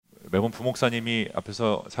매번 부목사님이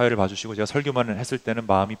앞에서 사회를 봐주시고 제가 설교만 했을 때는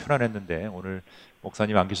마음이 편안했는데 오늘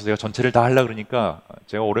목사님 안 계셔서 제가 전체를 다 하려고 그러니까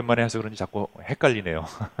제가 오랜만에 해서 그런지 자꾸 헷갈리네요.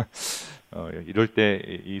 이럴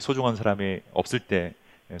때 이 소중한 사람이 없을 때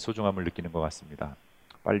소중함을 느끼는 것 같습니다.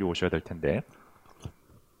 빨리 오셔야 될 텐데.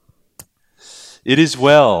 It is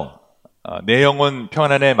well. 내 영혼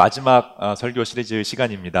평안의 마지막 설교 시리즈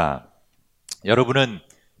시간입니다. 여러분은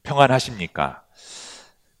평안하십니까?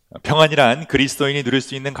 평안이란 그리스도인이 누릴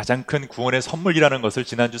수 있는 가장 큰 구원의 선물이라는 것을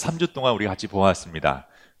지난주 3주 동안 우리 같이 보았습니다.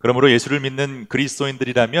 그러므로 예수를 믿는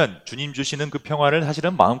그리스도인들이라면 주님 주시는 그 평안을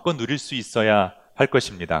사실은 마음껏 누릴 수 있어야 할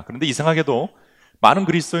것입니다. 그런데 이상하게도 많은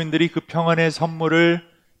그리스도인들이 그 평안의 선물을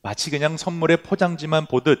마치 그냥 선물의 포장지만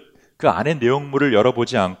보듯 그 안의 내용물을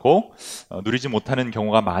열어보지 않고 누리지 못하는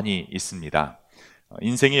경우가 많이 있습니다.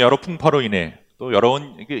 인생의 여러 풍파로 인해 또 여러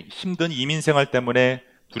힘든 이민생활 때문에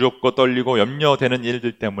두렵고 떨리고 염려되는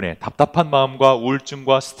일들 때문에 답답한 마음과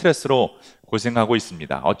우울증과 스트레스로 고생하고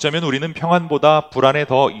있습니다. 어쩌면 우리는 평안보다 불안에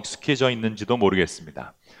더 익숙해져 있는지도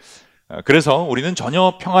모르겠습니다. 그래서 우리는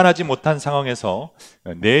전혀 평안하지 못한 상황에서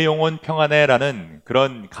내 영혼 평안해라는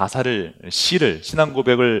그런 시를 신앙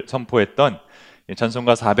고백을 선포했던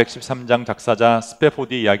찬송가 413장 작사자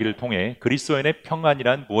스페포드의 이야기를 통해 그리스도인의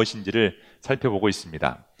평안이란 무엇인지를 살펴보고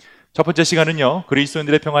있습니다. 첫 번째 시간은요,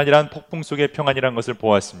 그리스도인들의 평안이란 폭풍 속의 평안이라는 것을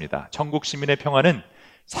보았습니다. 천국 시민의 평안은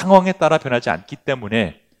상황에 따라 변하지 않기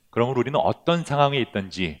때문에 그러므로 우리는 어떤 상황에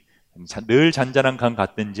있든지 늘 잔잔한 강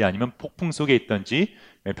같든지 아니면 폭풍 속에 있든지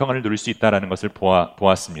평안을 누릴 수 있다는 것을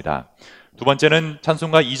보았습니다. 두 번째는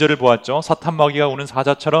찬송가 2절을 보았죠. 사탄 마귀가 오는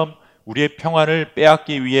사자처럼 우리의 평안을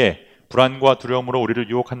빼앗기 위해 불안과 두려움으로 우리를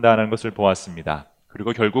유혹한다는 것을 보았습니다.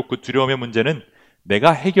 그리고 결국 그 두려움의 문제는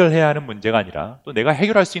내가 해결해야 하는 문제가 아니라 또 내가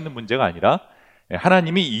해결할 수 있는 문제가 아니라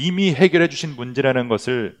하나님이 이미 해결해 주신 문제라는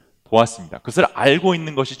것을 보았습니다. 그것을 알고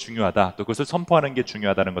있는 것이 중요하다. 또 그것을 선포하는 게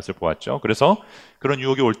중요하다는 것을 보았죠. 그래서 그런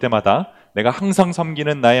유혹이 올 때마다 내가 항상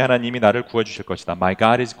섬기는 나의 하나님이 나를 구해 주실 것이다. My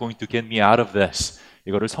God is going to get me out of this.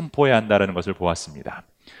 이거를 선포해야 한다는 것을 보았습니다.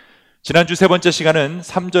 지난주 세 번째 시간은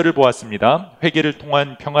 3절을 보았습니다. 회개를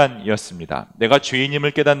통한 평안이었습니다. 내가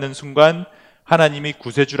죄인임을 깨닫는 순간 하나님이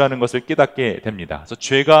구세주라는 것을 깨닫게 됩니다. 그래서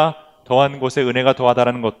죄가 더한 곳에 은혜가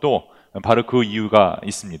더하다는 것도 바로 그 이유가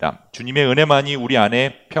있습니다. 주님의 은혜만이 우리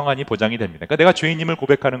안에 평안이 보장이 됩니다. 그러니까 내가 죄인임을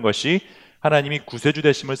고백하는 것이 하나님이 구세주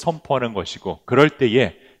되심을 선포하는 것이고 그럴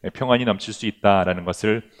때에 평안이 넘칠 수 있다는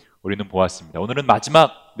것을 우리는 보았습니다. 오늘은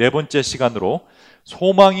마지막 네 번째 시간으로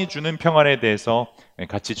소망이 주는 평안에 대해서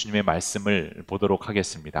같이 주님의 말씀을 보도록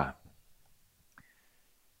하겠습니다.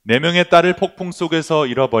 4명의 딸을 폭풍 속에서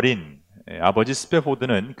잃어버린 아버지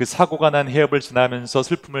스페포드는 그 사고가 난 해협을 지나면서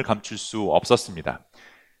슬픔을 감출 수 없었습니다.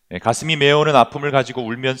 가슴이 메어오는 아픔을 가지고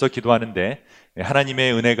울면서 기도하는데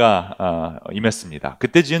하나님의 은혜가 임했습니다.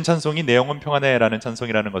 그때 지은 찬송이 내 영혼 평안해라는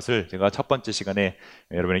찬송이라는 것을 제가 첫 번째 시간에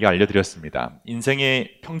여러분에게 알려드렸습니다.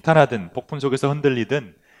 인생의 평탄하든 폭풍 속에서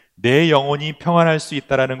흔들리든 내 영혼이 평안할 수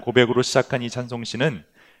있다라는 고백으로 시작한 이 찬송시는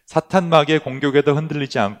사탄 마귀의 공격에도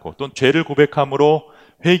흔들리지 않고 또 죄를 고백함으로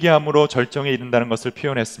회개함으로 절정에 이른다는 것을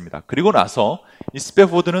표현했습니다. 그리고 나서 이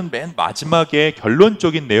스페포드는 맨 마지막에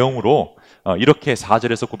결론적인 내용으로 이렇게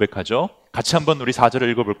 4절에서 고백하죠. 같이 한번 우리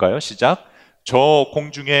 4절을 읽어볼까요? 시작. 저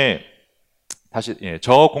공중에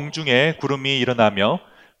구름이 일어나며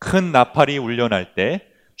큰 나팔이 울려날 때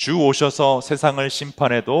주 오셔서 세상을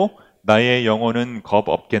심판해도 나의 영혼은 겁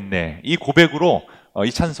없겠네. 이 고백으로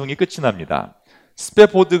이 찬송이 끝이 납니다.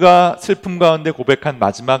 스페포드가 슬픔 가운데 고백한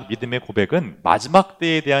마지막 믿음의 고백은 마지막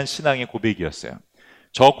때에 대한 신앙의 고백이었어요.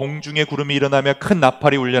 저 공중에 구름이 일어나며 큰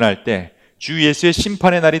나팔이 울려날 때 주 예수의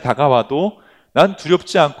심판의 날이 다가와도 난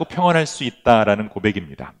두렵지 않고 평안할 수 있다라는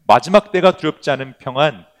고백입니다. 마지막 때가 두렵지 않은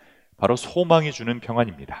평안, 바로 소망이 주는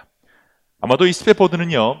평안입니다. 아마도 이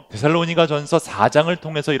스페포드는요, 데살로니가 전서 4장을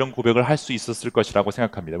통해서 이런 고백을 할 수 있었을 것이라고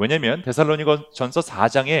생각합니다. 왜냐하면 데살로니가 전서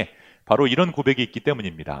 4장에 바로 이런 고백이 있기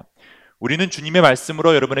때문입니다. 우리는 주님의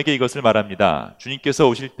말씀으로 여러분에게 이것을 말합니다. 주님께서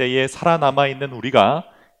오실 때에 살아남아 있는 우리가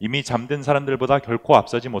이미 잠든 사람들보다 결코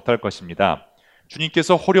앞서지 못할 것입니다.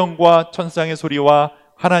 주님께서 호령과 천상의 소리와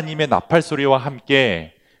하나님의 나팔 소리와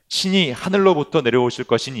함께 신이 하늘로부터 내려오실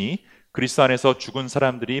것이니 그리스도 안에서 죽은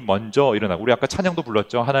사람들이 먼저 일어나고, 우리 아까 찬양도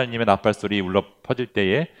불렀죠. 하나님의 나팔 소리 울려 퍼질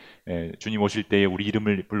때에 주님 오실 때에 우리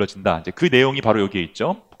이름을 불러진다. 이제 그 내용이 바로 여기에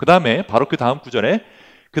있죠. 그 다음에 바로 그 다음 구절에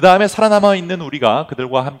그 다음에 살아남아 있는 우리가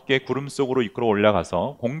그들과 함께 구름 속으로 이끌어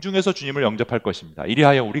올라가서 공중에서 주님을 영접할 것입니다.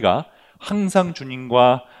 이리하여 우리가 항상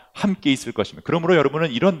주님과 함께 있을 것입니다. 그러므로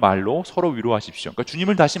여러분은 이런 말로 서로 위로하십시오. 그러니까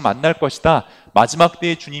주님을 다시 만날 것이다. 마지막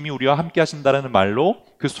때에 주님이 우리와 함께 하신다는 말로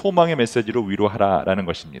그 소망의 메시지로 위로하라라는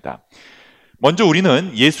것입니다. 먼저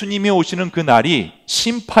우리는 예수님이 오시는 그 날이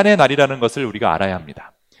심판의 날이라는 것을 우리가 알아야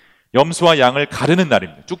합니다. 염소와 양을 가르는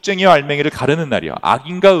날입니다. 쭉쟁이와 알맹이를 가르는 날이요.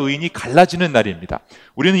 악인과 의인이 갈라지는 날입니다.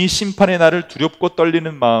 우리는 이 심판의 날을 두렵고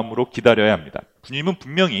떨리는 마음으로 기다려야 합니다. 주님은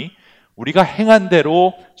분명히 우리가 행한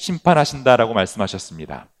대로 심판하신다라고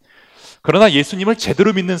말씀하셨습니다. 그러나 예수님을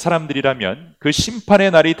제대로 믿는 사람들이라면 그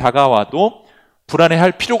심판의 날이 다가와도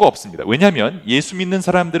불안해할 필요가 없습니다. 왜냐하면 예수 믿는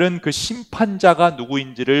사람들은 그 심판자가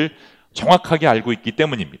누구인지를 정확하게 알고 있기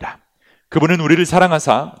때문입니다. 그분은 우리를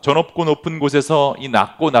사랑하사 저 높고 높은 곳에서 이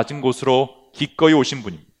낮고 낮은 곳으로 기꺼이 오신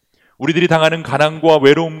분입니다. 우리들이 당하는 가난과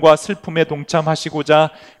외로움과 슬픔에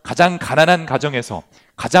동참하시고자 가장 가난한 가정에서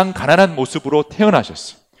가장 가난한 모습으로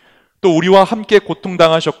태어나셨어요. 또 우리와 함께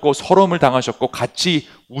고통당하셨고 서러움을 당하셨고 같이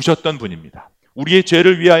우셨던 분입니다. 우리의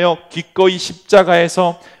죄를 위하여 기꺼이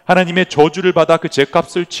십자가에서 하나님의 저주를 받아 그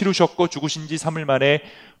죄값을 치르셨고 죽으신 지 3일 만에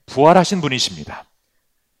부활하신 분이십니다.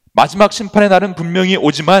 마지막 심판의 날은 분명히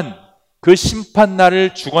오지만 그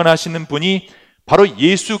심판날을 주관하시는 분이 바로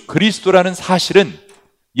예수 그리스도라는 사실은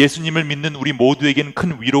예수님을 믿는 우리 모두에게는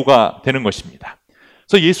큰 위로가 되는 것입니다.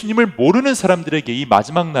 그래서 예수님을 모르는 사람들에게 이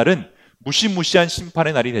마지막 날은 무시무시한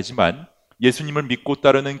심판의 날이 되지만 예수님을 믿고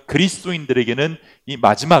따르는 그리스도인들에게는 이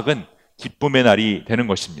마지막은 기쁨의 날이 되는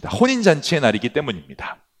것입니다. 혼인잔치의 날이기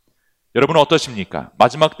때문입니다. 여러분은 어떠십니까?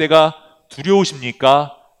 마지막 때가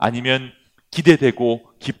두려우십니까? 아니면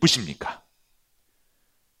기대되고 기쁘십니까?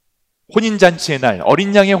 혼인잔치의 날,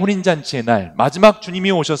 어린 양의 혼인잔치의 날, 마지막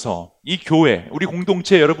주님이 오셔서 이 교회, 우리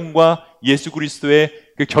공동체 여러분과 예수 그리스도의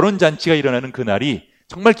그 결혼잔치가 일어나는 그 날이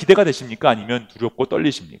정말 기대가 되십니까? 아니면 두렵고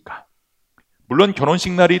떨리십니까? 물론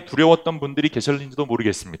결혼식 날이 두려웠던 분들이 계실는지도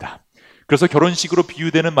모르겠습니다. 그래서 결혼식으로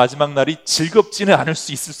비유되는 마지막 날이 즐겁지는 않을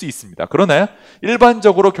수 있을 수 있습니다. 그러나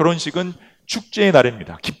일반적으로 결혼식은 축제의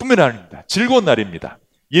날입니다. 기쁨의 날입니다. 즐거운 날입니다.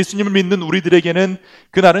 예수님을 믿는 우리들에게는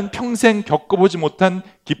그날은 평생 겪어보지 못한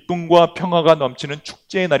기쁨과 평화가 넘치는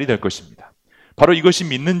축제의 날이 될 것입니다. 바로 이것이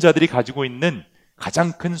믿는 자들이 가지고 있는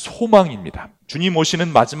가장 큰 소망입니다. 주님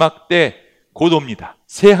오시는 마지막 때 곧 옵니다.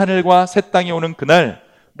 새 하늘과 새 땅이 오는 그날,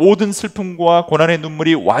 모든 슬픔과 고난의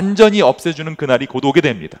눈물이 완전히 없애주는 그날이 곧 오게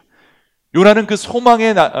됩니다. 요한은 그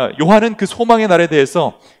소망의 날에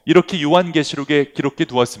대해서 이렇게 요한계시록에 기록해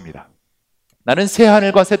두었습니다. 나는 새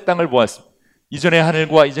하늘과 새 땅을 보았습니다. 이전의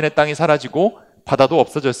하늘과 이전의 땅이 사라지고 바다도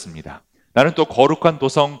없어졌습니다. 나는 또 거룩한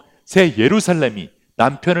도성 새 예루살렘이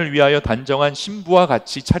남편을 위하여 단정한 신부와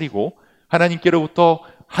같이 차리고 하나님께로부터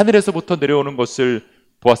하늘에서부터 내려오는 것을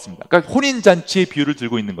보았습니다. 그러니까 혼인잔치의 비유를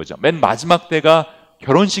들고 있는 거죠. 맨 마지막 때가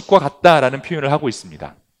결혼식과 같다라는 표현을 하고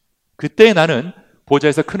있습니다. 그때 나는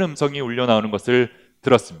보좌에서 큰 음성이 울려 나오는 것을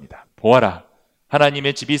들었습니다. 보아라,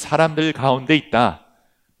 하나님의 집이 사람들 가운데 있다.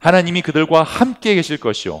 하나님이 그들과 함께 계실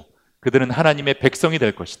것이요, 그들은 하나님의 백성이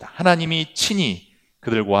될 것이다. 하나님이 친히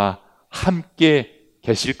그들과 함께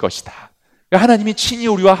계실 것이다. 그러니까 하나님이 친히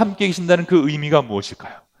우리와 함께 계신다는 그 의미가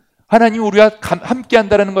무엇일까요? 하나님이 우리와 함께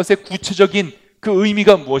한다는 것의 구체적인 그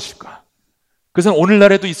의미가 무엇일까? 그것은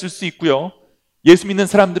오늘날에도 있을 수 있고요, 예수 믿는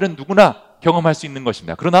사람들은 누구나 경험할 수 있는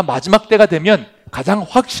것입니다. 그러나 마지막 때가 되면 가장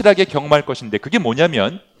확실하게 경험할 것인데, 그게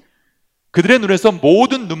뭐냐면 그들의 눈에서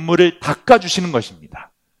모든 눈물을 닦아주시는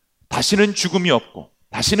것입니다. 다시는 죽음이 없고,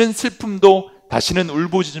 다시는 슬픔도, 다시는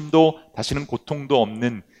울부짖음도, 다시는 고통도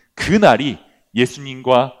없는 그 날이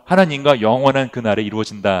예수님과 하나님과 영원한 그 날에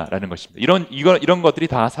이루어진다라는 것입니다. 이런 것들이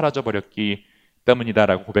다 사라져버렸기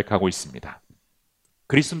때문이다라고 고백하고 있습니다.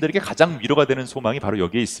 그리스도인들에게 가장 위로가 되는 소망이 바로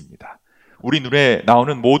여기에 있습니다. 우리 눈에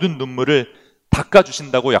나오는 모든 눈물을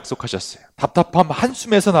닦아주신다고 약속하셨어요. 답답함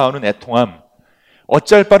한숨에서 나오는 애통함,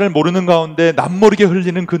 어찌할 바를 모르는 가운데 남모르게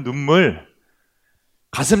흘리는 그 눈물,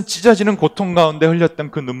 가슴 찢어지는 고통 가운데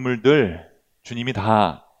흘렸던 그 눈물들, 주님이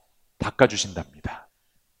다 닦아주신답니다.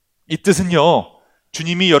 이 뜻은요,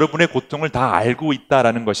 주님이 여러분의 고통을 다 알고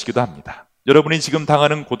있다라는 것이기도 합니다. 여러분이 지금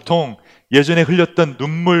당하는 고통, 예전에 흘렸던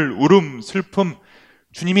눈물, 울음, 슬픔,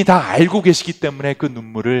 주님이 다 알고 계시기 때문에 그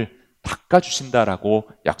눈물을 닦아주신다라고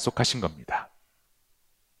약속하신 겁니다.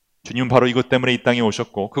 주님은 바로 이것 때문에 이 땅에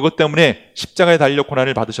오셨고, 그것 때문에 십자가에 달려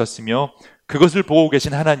고난을 받으셨으며, 그것을 보고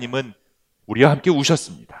계신 하나님은 우리와 함께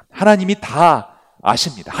우셨습니다. 하나님이 다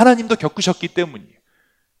아십니다. 하나님도 겪으셨기 때문이에요.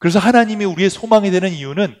 그래서 하나님이 우리의 소망이 되는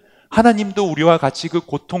이유는 하나님도 우리와 같이 그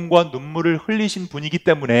고통과 눈물을 흘리신 분이기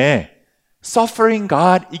때문에, Suffering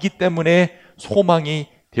God이기 때문에 소망이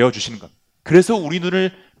되어주시는 겁니다. 그래서 우리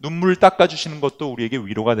눈물을 닦아주시는 것도 우리에게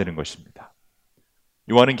위로가 되는 것입니다.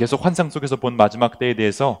 요한은 계속 환상 속에서 본 마지막 때에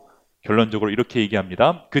대해서 결론적으로 이렇게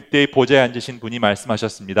얘기합니다. 그때 보좌에 앉으신 분이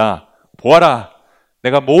말씀하셨습니다. 보아라,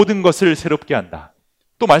 내가 모든 것을 새롭게 한다.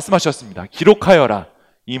 또 말씀하셨습니다. 기록하여라.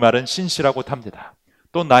 이 말은 신실하고 탐되다.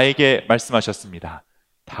 또 나에게 말씀하셨습니다.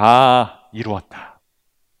 다 이루었다.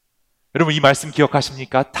 여러분, 이 말씀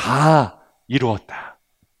기억하십니까? 다 이루었다.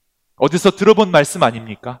 어디서 들어본 말씀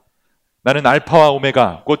아닙니까? 나는 알파와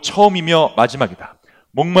오메가, 곧 처음이며 마지막이다.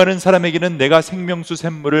 목마른 사람에게는 내가 생명수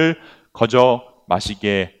샘물을 거저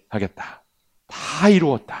마시게 하겠다. 다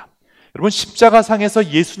이루었다. 여러분, 십자가상에서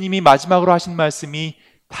예수님이 마지막으로 하신 말씀이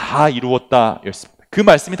다 이루었다 였습니다. 그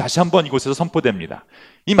말씀이 다시 한번 이곳에서 선포됩니다.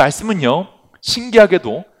 이 말씀은요,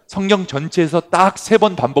 신기하게도 성경 전체에서 딱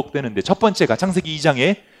 3번 반복되는데, 첫 번째가 창세기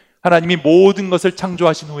 2장에 하나님이 모든 것을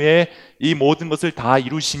창조하신 후에 이 모든 것을 다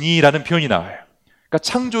이루시니 라는 표현이 나와요. 그러니까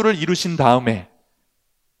창조를 이루신 다음에,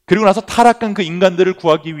 그리고 나서 타락한 그 인간들을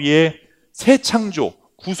구하기 위해 새 창조,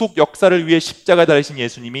 구속 역사를 위해 십자가에 달리신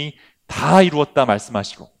예수님이 다 이루었다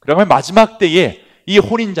말씀하시고, 그러면 마지막 때에 이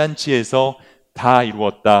혼인잔치에서 다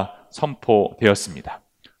이루었다 선포되었습니다.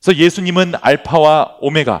 그래서 예수님은 알파와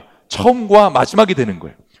오메가, 처음과 마지막이 되는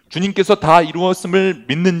거예요. 주님께서 다 이루었음을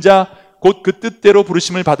믿는 자, 곧 그 뜻대로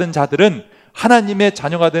부르심을 받은 자들은 하나님의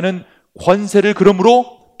자녀가 되는 권세를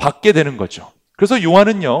그러므로 받게 되는 거죠. 그래서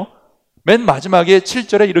요한은요, 맨 마지막에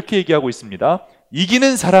 7절에 이렇게 얘기하고 있습니다.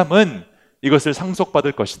 이기는 사람은 이것을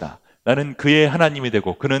상속받을 것이다. 나는 그의 하나님이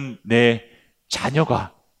되고 그는 내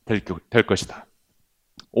자녀가 될 것이다.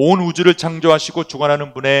 온 우주를 창조하시고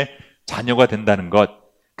주관하는 분의 자녀가 된다는 것,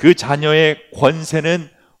 그 자녀의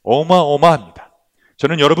권세는 어마어마합니다.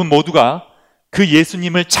 저는 여러분 모두가 그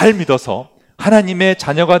예수님을 잘 믿어서 하나님의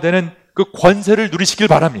자녀가 되는 그 권세를 누리시길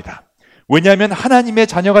바랍니다. 왜냐하면 하나님의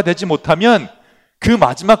자녀가 되지 못하면 그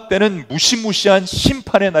마지막 때는 무시무시한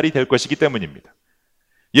심판의 날이 될 것이기 때문입니다.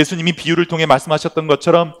 예수님이 비유를 통해 말씀하셨던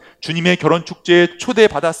것처럼 주님의 결혼 축제에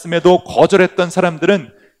초대받았음에도 거절했던 사람들은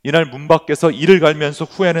이날 문 밖에서 이를 갈면서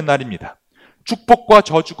후회하는 날입니다. 축복과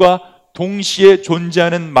저주가 동시에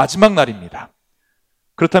존재하는 마지막 날입니다.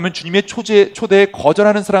 그렇다면 주님의 초대에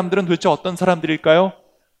거절하는 사람들은 도대체 어떤 사람들일까요?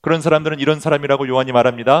 그런 사람들은 이런 사람이라고 요한이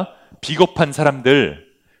말합니다. 비겁한 사람들,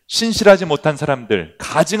 신실하지 못한 사람들,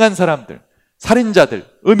 가증한 사람들, 살인자들,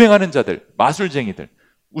 음행하는 자들, 마술쟁이들,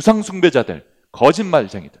 우상숭배자들,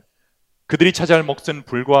 거짓말쟁이들, 그들이 차지할 몫은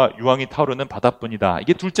불과 유황이 타오르는 바다뿐이다.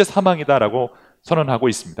 이게 둘째 사망이다라고 선언하고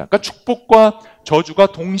있습니다. 그러니까 축복과 저주가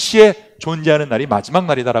동시에 존재하는 날이 마지막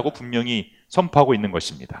날이다라고 분명히 선포하고 있는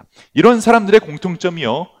것입니다. 이런 사람들의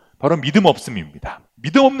공통점이요, 바로 믿음 없음입니다.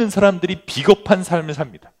 믿음 없는 사람들이 비겁한 삶을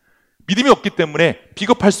삽니다. 믿음이 없기 때문에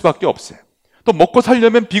비겁할 수밖에 없어요. 또 먹고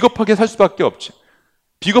살려면 비겁하게 살 수밖에 없죠.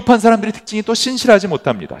 비겁한 사람들의 특징이 또 신실하지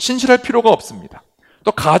못합니다. 신실할 필요가 없습니다.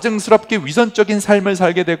 또 가증스럽게 위선적인 삶을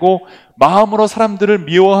살게 되고 마음으로 사람들을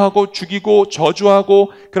미워하고 죽이고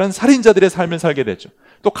저주하고 그런 살인자들의 삶을 살게 되죠.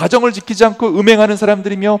 또 가정을 지키지 않고 음행하는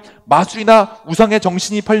사람들이며 마술이나 우상의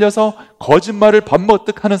정신이 팔려서 거짓말을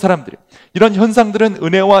번번뜩하는 사람들, 이런 현상들은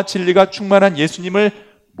은혜와 진리가 충만한 예수님을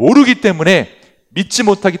모르기 때문에, 믿지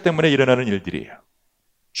못하기 때문에 일어나는 일들이에요.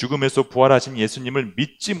 죽음에서 부활하신 예수님을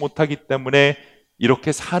믿지 못하기 때문에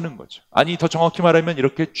이렇게 사는 거죠. 아니, 더 정확히 말하면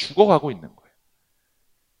이렇게 죽어가고 있는 거예요.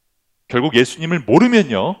 결국 예수님을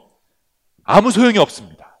모르면요, 아무 소용이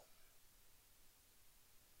없습니다.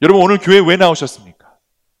 여러분, 오늘 교회 왜 나오셨습니까?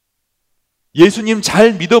 예수님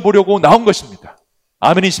잘 믿어보려고 나온 것입니다.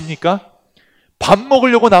 아멘이십니까? 밥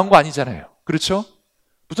먹으려고 나온 거 아니잖아요. 그렇죠?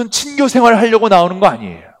 무슨 친교 생활 하려고 나오는 거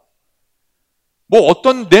아니에요. 뭐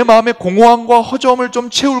어떤 내 마음의 공허함과 허점을 좀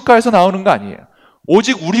채울까 해서 나오는 거 아니에요.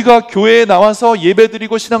 오직 우리가 교회에 나와서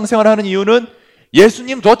예배드리고 신앙생활하는 이유는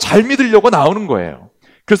예수님 더 잘 믿으려고 나오는 거예요.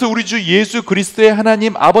 그래서 우리 주 예수 그리스도의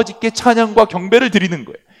하나님 아버지께 찬양과 경배를 드리는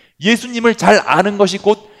거예요. 예수님을 잘 아는 것이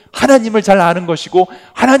곧 하나님을 잘 아는 것이고,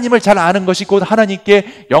 하나님을 잘 아는 것이 곧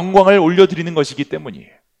하나님께 영광을 올려드리는 것이기 때문이에요.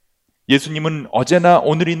 예수님은 어제나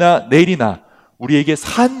오늘이나 내일이나 우리에게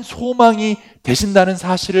산 소망이 되신다는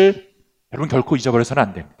사실을 여러분 결코 잊어버려서는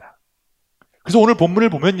안 됩니다. 그래서 오늘 본문을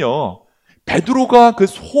보면요, 베드로가 그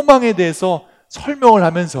소망에 대해서 설명을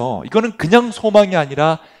하면서 이거는 그냥 소망이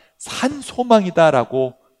아니라 산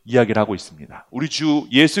소망이다라고 이야기를 하고 있습니다. 우리 주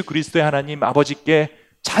예수 그리스도의 하나님 아버지께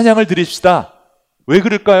찬양을 드립시다. 왜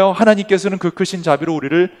그럴까요? 하나님께서는 그 크신 자비로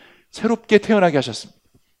우리를 새롭게 태어나게 하셨습니다.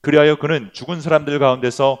 그리하여 그는 죽은 사람들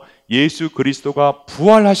가운데서 예수 그리스도가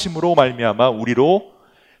부활하심으로 말미암아 우리로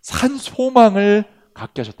산 소망을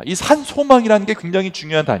갖게 하셨다. 이 산 소망이라는 게 굉장히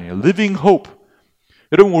중요한 단어예요. Living hope.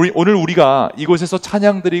 여러분, 오늘 우리가 이곳에서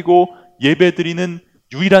찬양 드리고 예배 드리는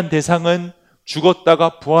유일한 대상은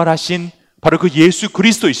죽었다가 부활하신 바로 그 예수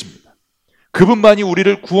그리스도이십니다. 그분만이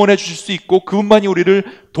우리를 구원해 주실 수 있고 그분만이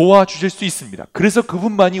우리를 도와주실 수 있습니다. 그래서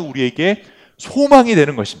그분만이 우리에게 소망이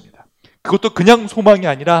되는 것입니다. 그것도 그냥 소망이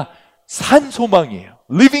아니라 산 소망이에요.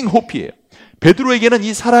 Living hope이에요. 베드로에게는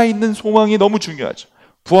이 살아있는 소망이 너무 중요하죠.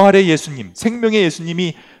 부활의 예수님, 생명의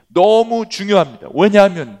예수님이 너무 중요합니다.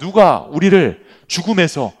 왜냐하면 누가 우리를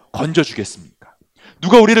죽음에서 건져주겠습니까?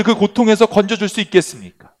 누가 우리를 그 고통에서 건져줄 수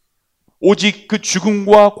있겠습니까? 오직 그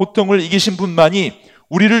죽음과 고통을 이기신 분만이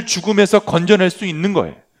우리를 죽음에서 건져낼 수 있는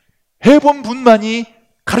거예요. 해본 분만이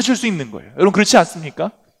가르칠 수 있는 거예요. 여러분 그렇지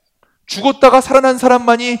않습니까? 죽었다가 살아난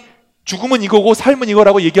사람만이 죽음은 이거고 삶은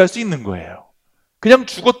이거라고 얘기할 수 있는 거예요. 그냥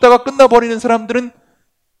죽었다가 끝나버리는 사람들은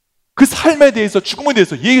그 삶에 대해서, 죽음에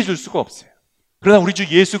대해서 얘기해 줄 수가 없어요. 그러나 우리 주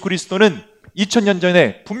예수 그리스도는 2000년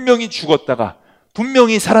전에 분명히 죽었다가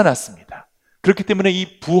분명히 살아났습니다. 그렇기 때문에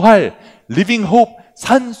이 부활, 리빙 호프,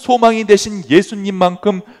 산 소망이 되신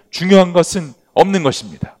예수님만큼 중요한 것은 없는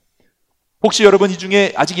것입니다. 혹시 여러분 이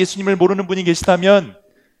중에 아직 예수님을 모르는 분이 계시다면,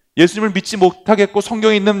 예수님을 믿지 못하겠고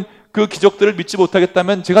성경에 있는 그 기적들을 믿지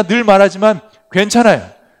못하겠다면 제가 늘 말하지만 괜찮아요.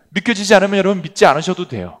 믿겨지지 않으면 여러분 믿지 않으셔도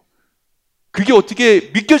돼요. 그게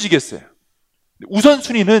어떻게 믿겨지겠어요?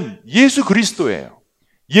 우선순위는 예수 그리스도예요.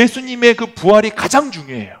 예수님의 그 부활이 가장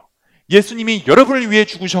중요해요. 예수님이 여러분을 위해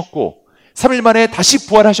죽으셨고 3일 만에 다시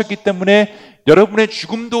부활하셨기 때문에 여러분의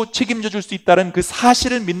죽음도 책임져 줄 수 있다는 그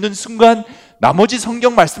사실을 믿는 순간 나머지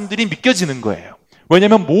성경 말씀들이 믿겨지는 거예요.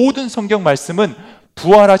 왜냐하면 모든 성경 말씀은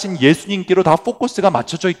부활하신 예수님께로 다 포커스가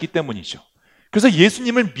맞춰져 있기 때문이죠. 그래서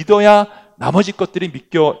예수님을 믿어야 나머지 것들이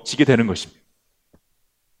믿겨지게 되는 것입니다.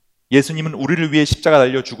 예수님은 우리를 위해 십자가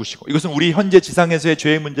달려 죽으시고, 이것은 우리 현재 지상에서의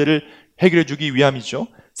죄의 문제를 해결해 주기 위함이죠.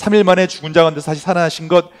 3일 만에 죽은 자 가운데 다시 살아나신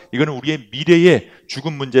것, 이거는 우리의 미래의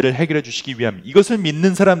죽음 문제를 해결해 주시기 위함입니다. 이것을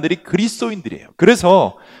믿는 사람들이 그리스도인들이에요.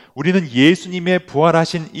 그래서 우리는 예수님의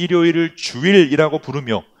부활하신 일요일을 주일이라고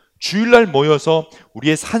부르며 주일날 모여서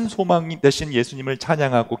우리의 산 소망이 되신 예수님을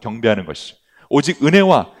찬양하고 경배하는 것이죠. 오직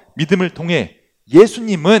은혜와 믿음을 통해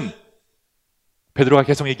예수님은, 베드로가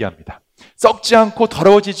계속 얘기합니다, 썩지 않고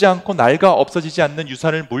더러워지지 않고 낡아 없어지지 않는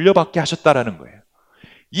유산을 물려받게 하셨다라는 거예요.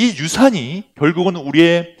 이 유산이 결국은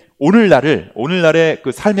우리의 오늘날의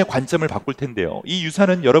그 삶의 관점을 바꿀 텐데요. 이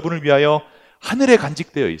유산은 여러분을 위하여 하늘에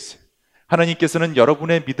간직되어 있어요. 하나님께서는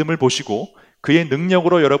여러분의 믿음을 보시고 그의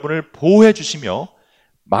능력으로 여러분을 보호해 주시며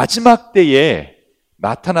마지막 때에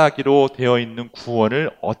나타나기로 되어 있는 구원을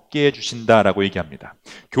얻게 해주신다라고 얘기합니다.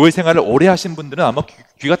 교회 생활을 오래 하신 분들은 아마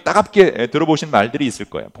귀가 따갑게 들어보신 말들이 있을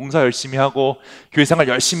거예요. 봉사 열심히 하고 교회 생활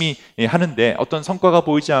열심히 하는데 어떤 성과가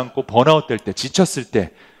보이지 않고 번아웃 될 때, 지쳤을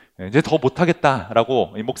때 이제 더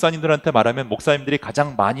못하겠다라고 목사님들한테 말하면 목사님들이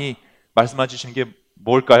가장 많이 말씀해 주시는 게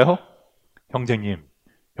뭘까요?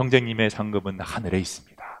 형제님의 상급은 하늘에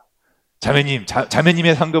있습니다.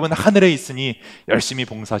 자매님의 상급은 하늘에 있으니 열심히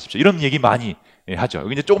봉사하십시오. 이런 얘기 많이 하죠.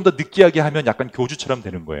 이제 조금 더 느끼하게 하면 약간 교주처럼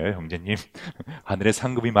되는 거예요. 형제님, 하늘에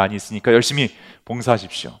상급이 많이 있으니까 열심히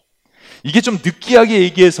봉사하십시오. 이게 좀 느끼하게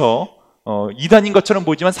얘기해서 이단인 것처럼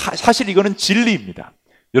보이지만 사실 이거는 진리입니다.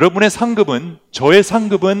 여러분의 상급은, 저의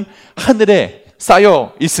상급은 하늘에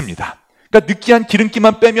쌓여 있습니다. 그러니까 느끼한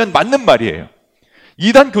기름기만 빼면 맞는 말이에요.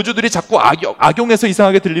 이단 교주들이 자꾸 악용해서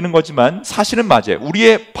이상하게 들리는 거지만 사실은 맞아요.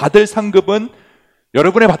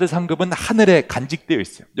 여러분의 받을 상급은 하늘에 간직되어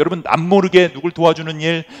있어요. 여러분 남모르게 누굴 도와주는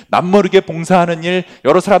일, 남모르게 봉사하는 일,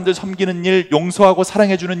 여러 사람들 섬기는 일, 용서하고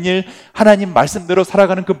사랑해주는 일, 하나님 말씀대로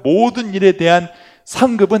살아가는 그 모든 일에 대한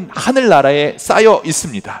상급은 하늘나라에 쌓여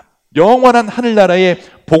있습니다. 영원한 하늘나라에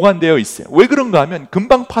보관되어 있어요. 왜 그런가 하면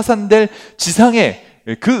금방 파산될 지상에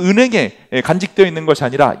그 은행에 간직되어 있는 것이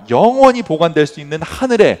아니라 영원히 보관될 수 있는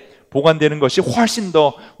하늘에 보관되는 것이 훨씬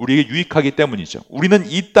더 우리에게 유익하기 때문이죠. 우리는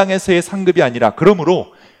이 땅에서의 상급이 아니라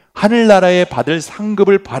그러므로 하늘나라에 받을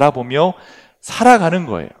상급을 바라보며 살아가는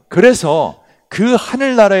거예요. 그래서 그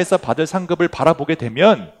하늘나라에서 받을 상급을 바라보게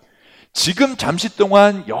되면 지금 잠시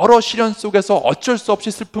동안 여러 시련 속에서 어쩔 수 없이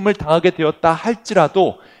슬픔을 당하게 되었다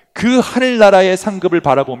할지라도 그 하늘나라의 상급을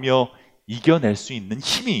바라보며 이겨낼 수 있는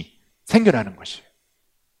힘이 생겨나는 것이에요.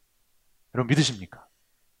 여러분 믿으십니까?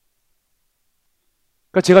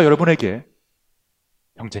 그러니까 제가 여러분에게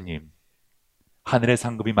형제님, 하늘의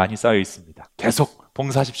상급이 많이 쌓여 있습니다. 계속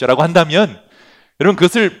봉사하십시오라고 한다면 여러분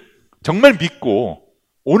그것을 정말 믿고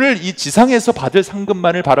오늘 이 지상에서 받을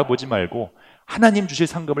상급만을 바라보지 말고 하나님 주실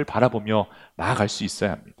상급을 바라보며 나아갈 수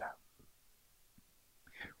있어야 합니다.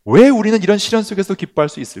 왜 우리는 이런 시련 속에서 기뻐할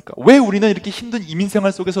수 있을까? 왜 우리는 이렇게 힘든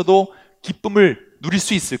이민생활 속에서도 기쁨을 누릴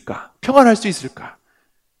수 있을까? 평안할 수 있을까?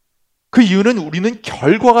 그 이유는 우리는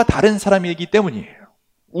결과가 다른 사람이기 때문이에요.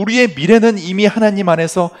 우리의 미래는 이미 하나님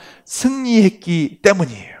안에서 승리했기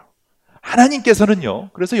때문이에요.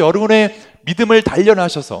 하나님께서는요, 그래서 여러분의 믿음을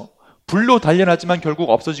단련하셔서 불로 단련하지만 결국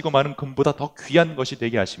없어지고 마는 금보다 더 귀한 것이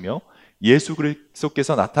되게 하시며 예수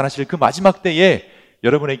그리스도께서 나타나실 그 마지막 때에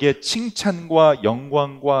여러분에게 칭찬과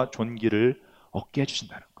영광과 존귀를 얻게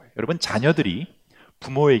해주신다는 거예요. 여러분 자녀들이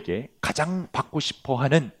부모에게 가장 받고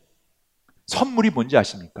싶어하는 선물이 뭔지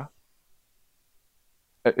아십니까?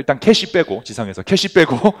 일단 캐시 빼고, 지상에서 캐시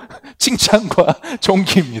빼고 칭찬과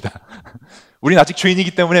존귀입니다. 우린 아직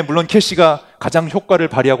죄인이기 때문에 물론 캐시가 가장 효과를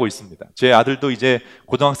발휘하고 있습니다. 제 아들도 이제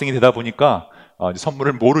고등학생이 되다 보니까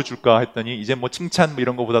선물을 뭐로 줄까 했더니 이제 뭐 칭찬 뭐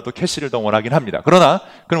이런 거보다도 캐시를 더 원하긴 합니다. 그러나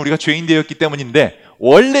그건 우리가 죄인 되었기 때문인데,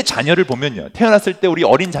 원래 자녀를 보면요, 태어났을 때 우리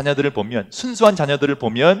어린 자녀들을 보면, 순수한 자녀들을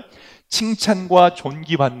보면 칭찬과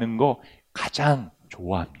존귀 받는 거 가장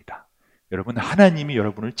좋아합니다. 여러분, 하나님이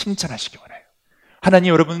여러분을 칭찬하시기 원해요.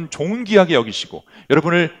 하나님 여러분 존귀하게 여기시고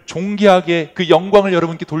여러분을 존귀하게, 그 영광을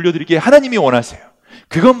여러분께 돌려드리게 하나님이 원하세요.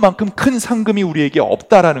 그것만큼 큰 상금이 우리에게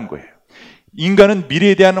없다라는 거예요. 인간은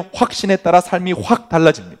미래에 대한 확신에 따라 삶이 확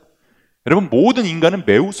달라집니다. 여러분, 모든 인간은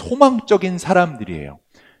매우 소망적인 사람들이에요.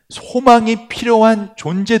 소망이 필요한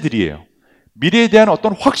존재들이에요. 미래에 대한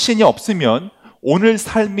어떤 확신이 없으면 오늘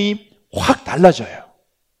삶이 확 달라져요.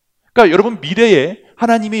 그러니까 여러분, 미래에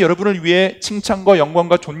하나님이 여러분을 위해 칭찬과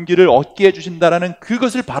영광과 존귀를 얻게 해주신다라는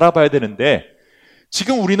그것을 바라봐야 되는데,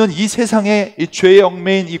 지금 우리는 이 세상에, 이 죄의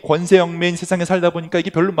얽매인, 이 권세 얽매인 세상에 살다 보니까 이게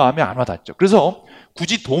별로 마음에 안 와닿죠. 그래서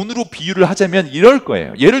굳이 돈으로 비유를 하자면 이럴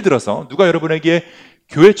거예요. 예를 들어서 누가 여러분에게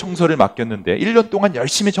교회 청소를 맡겼는데 1년 동안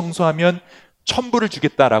열심히 청소하면 1,000불을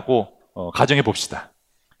주겠다라고 가정해 봅시다.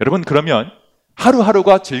 여러분, 그러면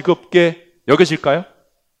하루하루가 즐겁게 여겨질까요?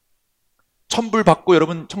 1,000불 받고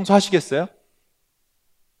여러분 청소하시겠어요?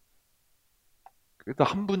 그래도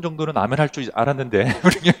한 분 정도는 아멘 할 줄 알았는데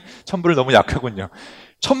우리 1,000불 너무 약하군요.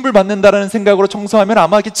 1,000불 받는다라는 생각으로 청소하면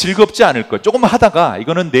아마 이게 즐겁지 않을 거예요. 조금 하다가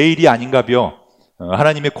이거는 내 일이 아닌가벼,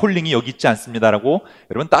 하나님의 콜링이 여기 있지 않습니다라고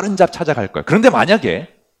여러분 다른 잡 찾아갈 거예요. 그런데 만약에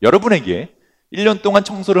여러분에게 1년 동안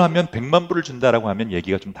청소를 하면 100만 불을 준다라고 하면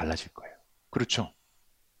얘기가 좀 달라질 거예요. 그렇죠?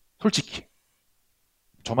 솔직히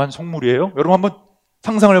저만 속물이에요? 여러분 한번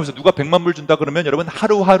상상을 해보세요. 누가 100만 불 준다 그러면 여러분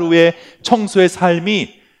하루하루의 청소의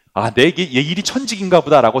삶이 내게 얘 일이 천직인가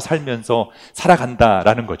보다라고 살면서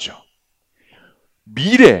살아간다라는 거죠.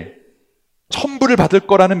 미래, 1,000불을 받을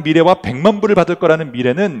거라는 미래와 100만 불을 받을 거라는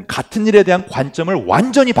미래는 같은 일에 대한 관점을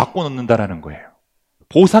완전히 바꿔놓는다라는 거예요.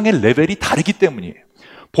 보상의 레벨이 다르기 때문이에요.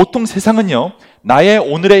 보통 세상은요, 나의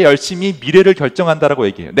오늘의 열심이 미래를 결정한다라고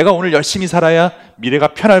얘기해요. 내가 오늘 열심히 살아야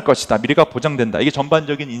미래가 편할 것이다, 미래가 보장된다. 이게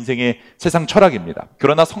전반적인 인생의 세상 철학입니다.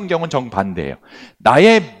 그러나 성경은 정반대예요.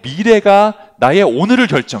 나의 미래가 나의 오늘을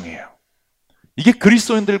결정해요. 이게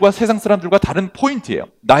그리스도인들과 세상 사람들과 다른 포인트예요.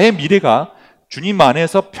 나의 미래가 주님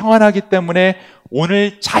안에서 평안하기 때문에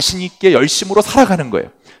오늘 자신 있게 열심으로 살아가는 거예요.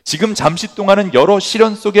 지금 잠시 동안은 여러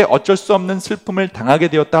시련 속에 어쩔 수 없는 슬픔을 당하게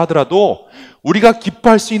되었다 하더라도 우리가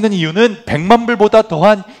기뻐할 수 있는 이유는 100만 불보다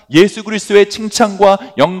더한 예수 그리스도의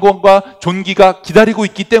칭찬과 영광과 존귀가 기다리고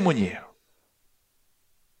있기 때문이에요.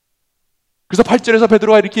 그래서 8절에서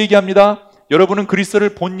베드로가 이렇게 얘기합니다. 여러분은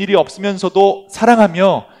그리스도를 본 일이 없으면서도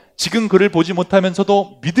사랑하며 지금 그를 보지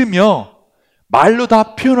못하면서도 믿으며 말로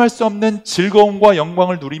다 표현할 수 없는 즐거움과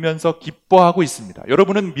영광을 누리면서 기뻐하고 있습니다.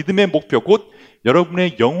 여러분은 믿음의 목표, 곧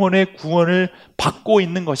여러분의 영혼의 구원을 받고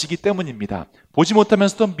있는 것이기 때문입니다. 보지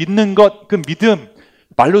못하면서도 믿는 것, 그 믿음,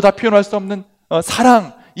 말로 다 표현할 수 없는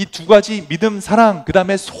사랑, 이 두 가지 믿음, 사랑, 그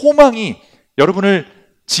다음에 소망이 여러분을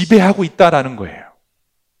지배하고 있다라는 거예요.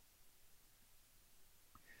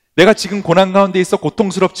 내가 지금 고난 가운데 있어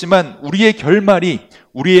고통스럽지만 우리의 결말이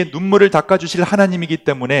우리의 눈물을 닦아주실 하나님이기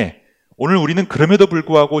때문에 오늘 우리는 그럼에도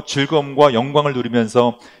불구하고 즐거움과 영광을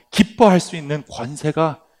누리면서 기뻐할 수 있는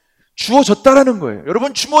권세가 주어졌다라는 거예요.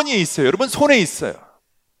 여러분 주머니에 있어요. 여러분 손에 있어요.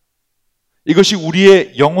 이것이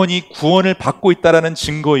우리의 영혼이 구원을 받고 있다라는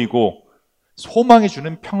증거이고 소망이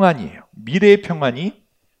주는 평안이에요. 미래의 평안이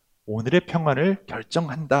오늘의 평안을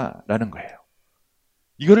결정한다라는 거예요.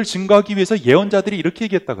 이거를 증거하기 위해서 예언자들이 이렇게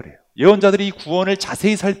얘기했다 그래요. 예언자들이 이 구원을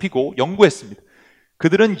자세히 살피고 연구했습니다.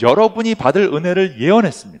 그들은 여러분이 받을 은혜를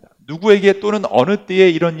예언했습니다. 누구에게 또는 어느 때에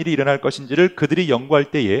이런 일이 일어날 것인지를 그들이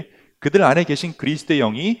연구할 때에 그들 안에 계신 그리스도의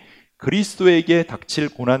영이 그리스도에게 닥칠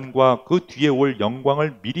고난과 그 뒤에 올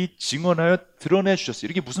영광을 미리 증언하여 드러내 주셨어요.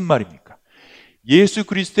 이게 무슨 말입니까? 예수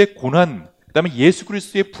그리스도의 고난, 그 다음에 예수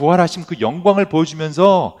그리스도의 부활하심, 그 영광을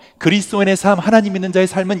보여주면서 그리스도인의 삶, 하나님 있는 자의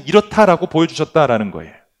삶은 이렇다라고 보여주셨다라는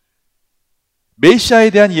거예요. 메시아에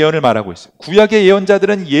대한 예언을 말하고 있어요. 구약의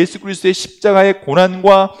예언자들은 예수 그리스도의 십자가의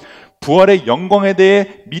고난과 부활의 영광에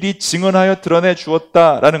대해 미리 증언하여 드러내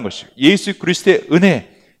주었다라는 것이에요. 예수 그리스도의 은혜,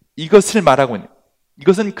 이것을 말하고 있는,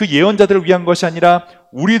 이것은 그 예언자들을 위한 것이 아니라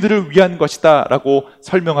우리들을 위한 것이다 라고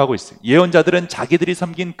설명하고 있어요. 예언자들은 자기들이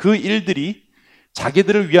섬긴 그 일들이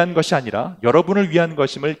자기들을 위한 것이 아니라 여러분을 위한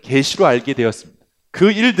것임을 계시로 알게 되었습니다.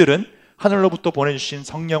 그 일들은 하늘로부터 보내주신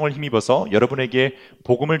성령을 힘입어서 여러분에게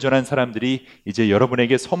복음을 전한 사람들이 이제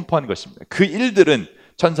여러분에게 선포한 것입니다. 그 일들은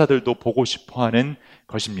천사들도 보고 싶어하는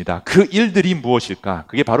것입니다. 그 일들이 무엇일까?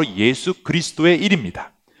 그게 바로 예수 그리스도의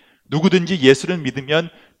일입니다. 누구든지 예수를 믿으면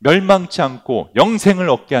멸망치 않고 영생을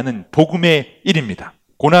얻게 하는 복음의 일입니다.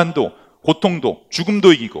 고난도, 고통도,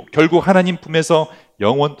 죽음도 이기고 결국 하나님 품에서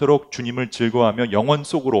영원토록 주님을 즐거워하며 영원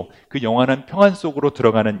속으로, 그 영원한 평안 속으로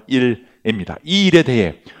들어가는 일입니다. 이 일에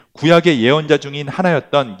대해 구약의 예언자 중인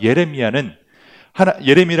하나였던 예레미야를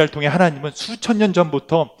통해 하나님은 수천 년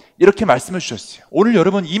전부터 이렇게 말씀을 주셨어요. 오늘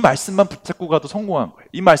여러분 이 말씀만 붙잡고 가도 성공한 거예요.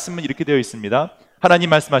 이 말씀은 이렇게 되어 있습니다. 하나님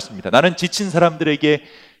말씀하십니다. 나는 지친 사람들에게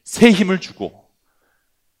새 힘을 주고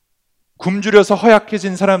굶주려서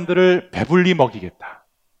허약해진 사람들을 배불리 먹이겠다.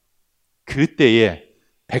 그때에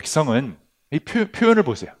백성은, 이 표현을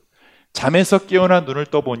보세요. 잠에서 깨어나 눈을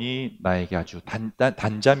떠보니 나에게 아주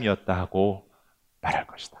단잠이었다 하고 말할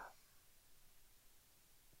것이다.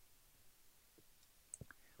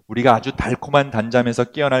 우리가 아주 달콤한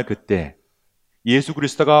단잠에서 깨어날 그때, 예수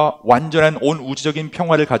그리스도가 완전한 온 우주적인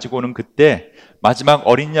평화를 가지고 오는 그때, 마지막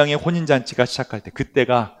어린 양의 혼인잔치가 시작할 때,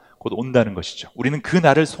 그때가 곧 온다는 것이죠. 우리는 그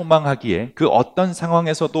날을 소망하기에 그 어떤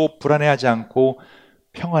상황에서도 불안해하지 않고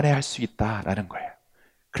평안해할 수 있다라는 거예요.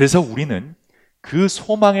 그래서 우리는 그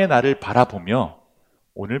소망의 날을 바라보며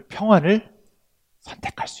오늘 평안을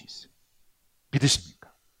선택할 수 있어요.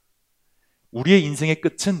 믿으십니까? 우리의 인생의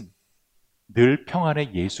끝은 늘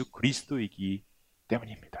평안의 예수 그리스도이기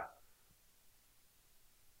때문입니다.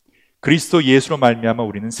 그리스도 예수로 말미암아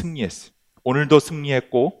우리는 승리했어요. 오늘도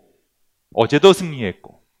승리했고 어제도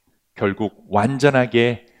승리했고 결국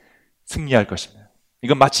완전하게 승리할 것입니다.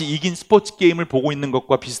 이건 마치 이긴 스포츠 게임을 보고 있는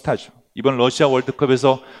것과 비슷하죠. 이번 러시아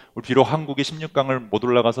월드컵에서 비록 한국이 16강을 못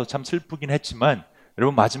올라가서 참 슬프긴 했지만,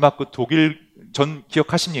 여러분 마지막 그 독일 전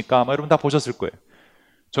기억하십니까? 아마 여러분 다 보셨을 거예요.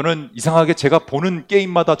 저는 이상하게 제가 보는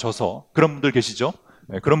게임마다 져서, 그런 분들 계시죠?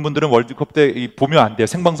 그런 분들은 월드컵 때 보면 안 돼요.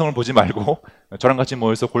 생방송을 보지 말고 저랑 같이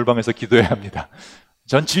모여서 골방에서 기도해야 합니다.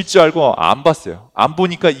 전 질 줄 알고 안 봤어요. 안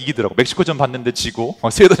보니까 이기더라고. 멕시코전 봤는데 지고,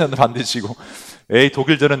 스웨덴전 봤는데 지고, 에이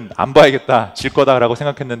독일전은 안 봐야겠다, 질 거다라고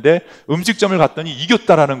생각했는데 음식점을 갔더니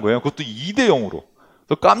이겼다라는 거예요. 그것도 2대0으로.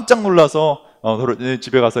 또 깜짝 놀라서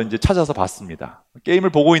집에 가서 이제 찾아서 봤습니다. 게임을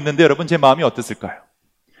보고 있는데 여러분 제 마음이 어땠을까요?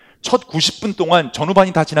 첫 90분 동안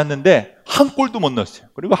전후반이 다 지났는데 한 골도 못 넣었어요.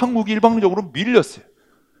 그리고 한국이 일방적으로 밀렸어요.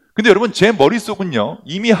 근데 여러분 제 머릿속은요,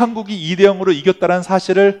 이미 한국이 2대0으로 이겼다는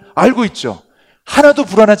사실을 알고 있죠. 하나도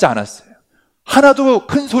불안하지 않았어요. 하나도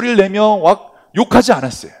큰 소리를 내며 욕하지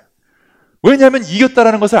않았어요. 왜냐하면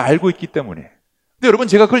이겼다라는 것을 알고 있기 때문에. 근데 여러분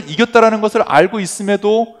제가 그걸 이겼다라는 것을 알고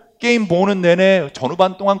있음에도 게임 보는 내내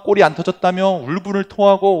전후반 동안 골이 안 터졌다며 울분을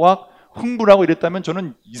토하고 흥분하고 이랬다면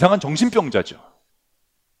저는 이상한 정신병자죠.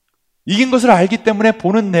 이긴 것을 알기 때문에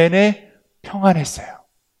보는 내내 평안했어요.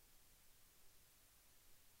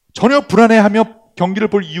 전혀 불안해하며 경기를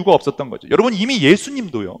볼 이유가 없었던 거죠. 여러분 이미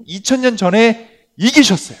예수님도요 2000년 전에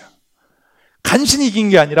이기셨어요. 간신히 이긴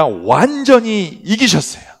게 아니라 완전히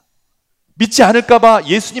이기셨어요. 믿지 않을까봐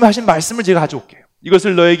예수님 하신 말씀을 제가 가져올게요.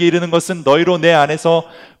 이것을 너에게 이르는 것은 너희로 내 안에서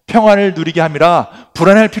평안을 누리게 함이라.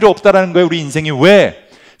 불안할 필요 없다라는 거예요. 우리 인생이. 왜?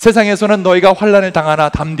 세상에서는 너희가 환난을 당하나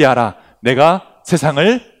담대하라. 내가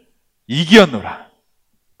세상을 이기었노라.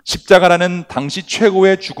 십자가라는 당시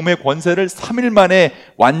최고의 죽음의 권세를 3일 만에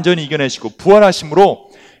완전히 이겨내시고 부활하심으로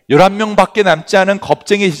 11명밖에 남지 않은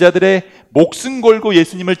겁쟁이 제자들의 목숨 걸고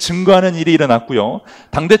예수님을 증거하는 일이 일어났고요.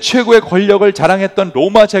 당대 최고의 권력을 자랑했던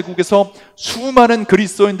로마 제국에서 수많은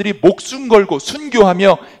그리스도인들이 목숨 걸고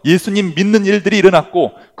순교하며 예수님 믿는 일들이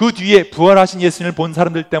일어났고, 그 뒤에 부활하신 예수님을 본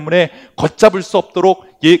사람들 때문에 걷잡을 수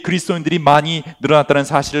없도록 그리스도인들이 많이 늘어났다는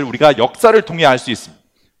사실을 우리가 역사를 통해 알 수 있습니다.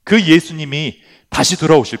 그 예수님이 다시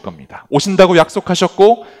돌아오실 겁니다. 오신다고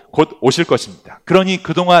약속하셨고 곧 오실 것입니다. 그러니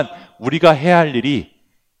그동안 우리가 해야 할 일이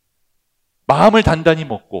마음을 단단히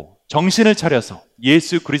먹고 정신을 차려서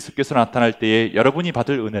예수 그리스도께서 나타날 때에 여러분이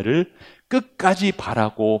받을 은혜를 끝까지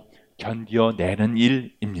바라고 견뎌내는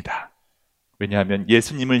일입니다. 왜냐하면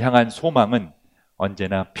예수님을 향한 소망은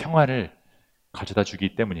언제나 평안을 가져다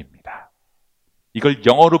주기 때문입니다. 이걸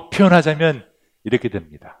영어로 표현하자면 이렇게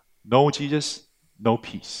됩니다. No Jesus, no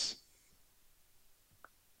peace.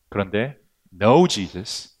 그런데 No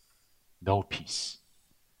Jesus, no peace.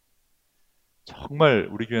 정말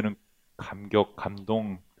우리 교회는 감격,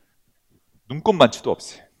 감동, 눈꼽만치도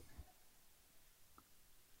없어요.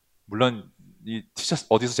 물론 이 티셔츠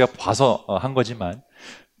어디서 제가 봐서 한 거지만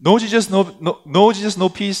No Jesus, no Jesus, no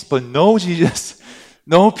peace, but no Jesus,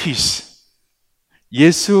 no peace.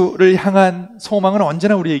 예수를 향한 소망은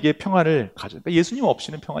언제나 우리에게 평안을 가져요. 그러니까 예수님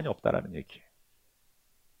없이는 평안이 없다라는 얘기예요.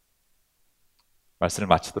 말씀을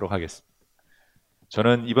마치도록 하겠습니다.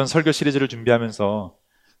 저는 이번 설교 시리즈를 준비하면서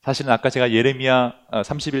사실은 아까 제가 예레미야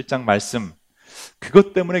 31장 말씀,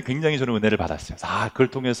 그것 때문에 굉장히 저는 은혜를 받았어요. 그걸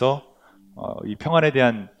통해서 이 평안에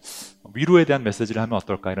대한 위로에 대한 메시지를 하면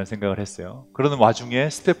어떨까 이런 생각을 했어요. 그러는 와중에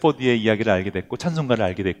스태포드의 이야기를 알게 됐고 찬송가를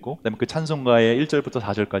알게 됐고 그다음에 그 찬송가의 1절부터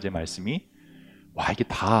 4절까지의 말씀이 이게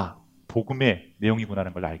다 복음의 내용이구나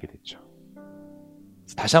하는 걸 알게 됐죠.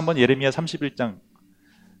 다시 한번 예레미야 31장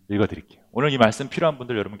읽어드릴게요. 오늘 이 말씀 필요한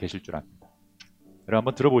분들 여러분 계실 줄 압니다. 여러분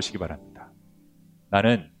한번 들어보시기 바랍니다.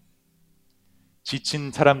 나는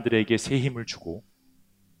지친 사람들에게 새 힘을 주고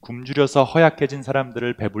굶주려서 허약해진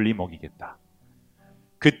사람들을 배불리 먹이겠다.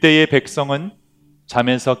 그때의 백성은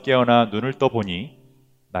잠에서 깨어나 눈을 떠보니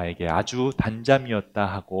나에게 아주 단잠이었다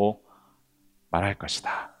하고 말할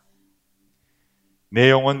것이다. 내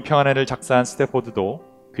영혼 평안을 작사한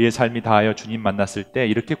스태포드도 그의 삶이 다하여 주님 만났을 때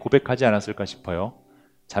이렇게 고백하지 않았을까 싶어요.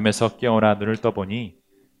 잠에서 깨어나 눈을 떠보니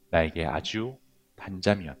나에게 아주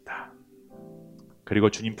단잠이었다. 그리고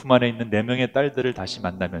주님 품 안에 있는 4명의 딸들을 다시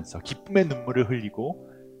만나면서 기쁨의 눈물을 흘리고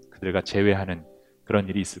그들과 재회하는 그런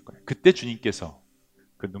일이 있을 거예요. 그때 주님께서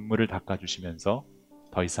그 눈물을 닦아주시면서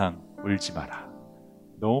더 이상 울지 마라.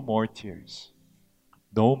 No more tears.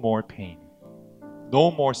 No more pain. No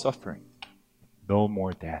more suffering. No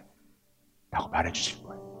more death. 라고 말해주실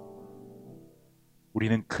거예요.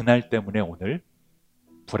 우리는 그날 때문에 오늘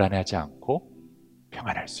불안해하지 않고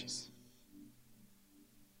평안할 수 있어요.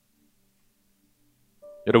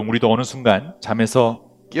 여러분, 우리도 어느 순간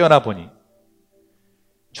잠에서 깨어나 보니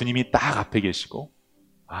주님이 딱 앞에 계시고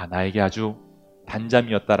나에게 아주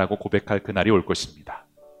단잠이었다라고 고백할 그날이 올 것입니다.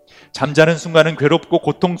 잠자는 순간은 괴롭고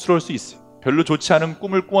고통스러울 수 있어요. 별로 좋지 않은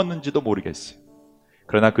꿈을 꾸었는지도 모르겠어요.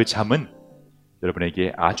 그러나 그 잠은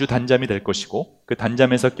여러분에게 아주 단잠이 될 것이고 그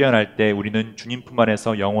단잠에서 깨어날 때 우리는 주님 품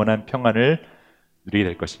안에서 영원한 평안을 누리게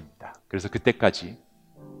될 것입니다. 그래서 그때까지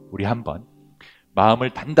우리 한번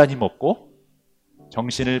마음을 단단히 먹고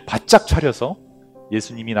정신을 바짝 차려서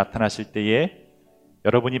예수님이 나타나실 때에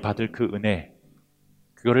여러분이 받을 그 은혜,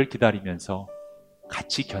 그거를 기다리면서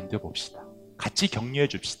같이 견뎌봅시다. 같이 격려해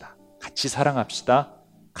줍시다. 같이 사랑합시다.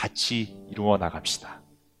 같이 이루어 나갑시다.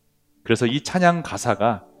 그래서 이 찬양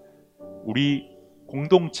가사가 우리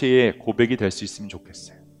공동체의 고백이 될 수 있으면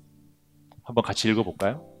좋겠어요. 한번 같이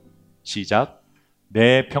읽어볼까요? 시작.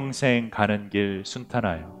 내 평생 가는 길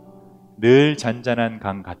순탄하여 늘 잔잔한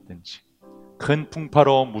강 같든지 큰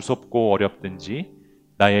풍파로 무섭고 어렵든지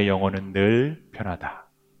나의 영혼은 늘 편하다.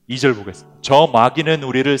 2절 보겠습니다. 저 마귀는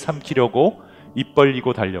우리를 삼키려고 입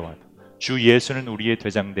벌리고 달려와도 주 예수는 우리의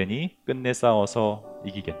대장되니 끝내 싸워서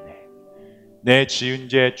이기겠네. 내 지은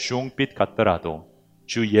죄 주홍빛 같더라도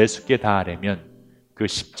주 예수께 닿으려면 그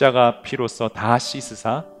십자가 피로써 다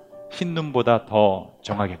씻으사 흰 눈보다 더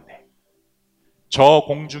정하겠네. 저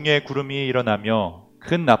공중에 구름이 일어나며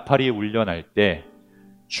큰 나팔이 울려날 때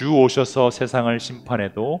주 오셔서 세상을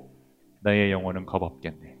심판해도 나의 영혼은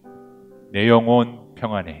겁없겠네. 내 영혼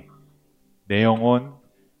평안해. 내 영혼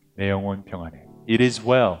평안해. It is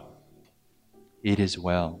well. It is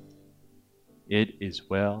well. It is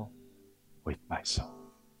well with my soul.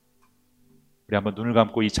 우리 한번 눈을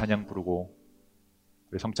감고 이 찬양 부르고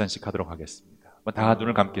우리 성찬식 하도록 하겠습니다. 한번 다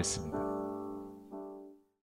눈을 감겠습니다.